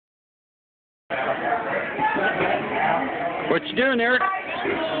What you doing, Eric?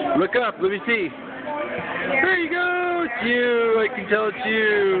 Look up. Let me see. There you go. It's you. I can tell it's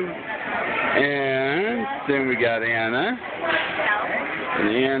you. And then we got Anna. And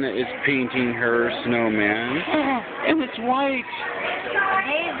Anna is painting her snowman. And it's white.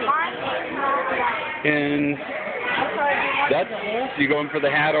 And that's, you going for the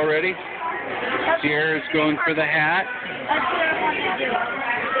hat already? Sierra's going for the hat. That's what I want to do.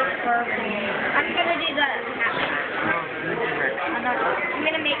 I'm going to do the hat. I'm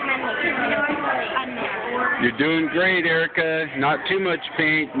going to make mine look good. You're doing great, Erica. Not too much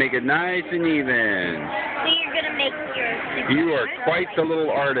paint. Make it nice and even. So you're going to make yours. You are quite the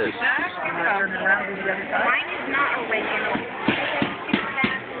little artist. Mine is not original.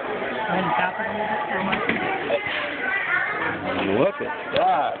 Look at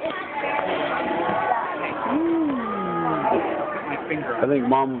that. I think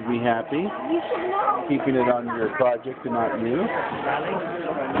Mom would be happy keeping it on your project and not you.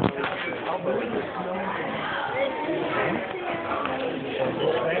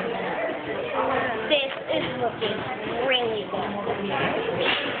 This is looking really good.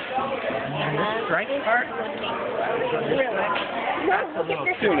 Right part? Really.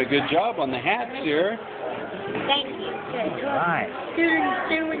 Doing a good job on the hats here. Thank you. Good. Right.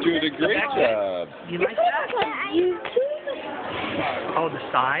 Doing a great job. You like that? You Oh, the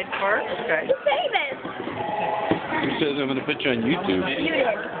side part? Okay. famous. Who says I'm going to put you on YouTube? You did.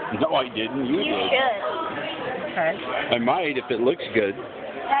 No, I didn't. You You did. should. Okay. I might if it looks good.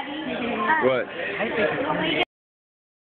 Daddy. What? I think it's